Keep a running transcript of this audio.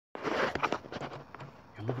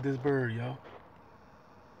Look at this bird, yo.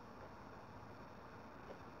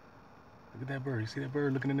 Look at that bird. You see that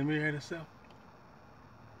bird looking in the mirror at itself?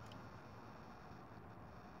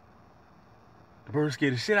 The bird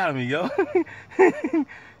scared the shit out of me, yo.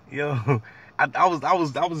 Yo, I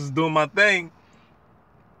was doing my thing.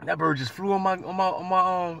 That bird just flew on my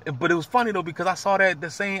but it was funny though because I saw the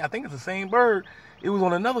same, I think it's the same bird. It was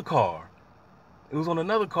on another car. It was on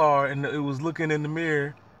another car and it was looking in the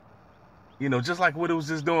mirror, you know, just like what it was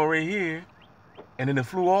just doing right here. And then it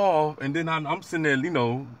flew off, and then I'm sitting there, you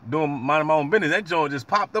know, minding my own business. That joint just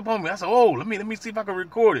popped up on me. I said, "Oh, let me see if I can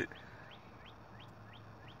record it."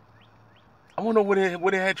 I wonder what it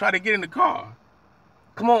had tried to get in the car.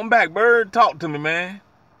 Come on back, bird. Talk to me, man.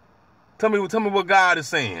 Tell me what God is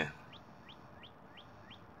saying.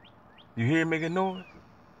 You hear it making noise?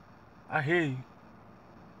 I hear you.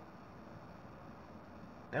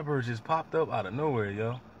 That bird just popped up out of nowhere,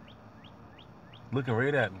 yo. Looking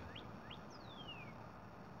right at me.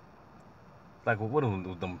 Like, what are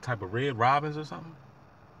them type of red robins or something?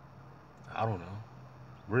 I don't know.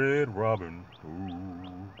 Red robin.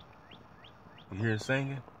 Ooh. You hear it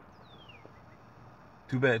singing?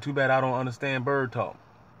 Too bad I don't understand bird talk.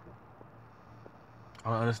 I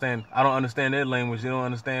don't understand their language, they don't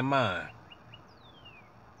understand mine.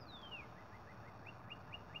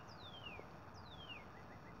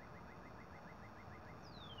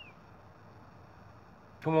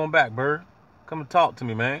 Come on back, bird. Come and talk to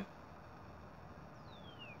me, man.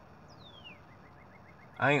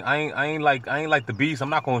 I ain't like the beast. I'm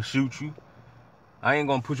not gonna shoot you. I ain't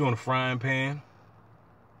gonna put you on a frying pan.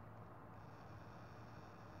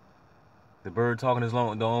 The bird talking his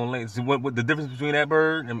own language. See what the difference between that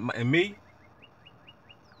bird and me?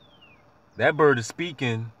 That bird is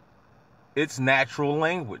speaking its natural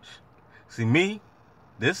language. See me,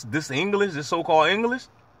 this English, this so-called English,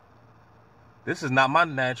 this is not my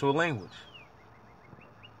natural language.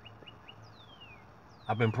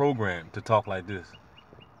 I've been programmed to talk like this.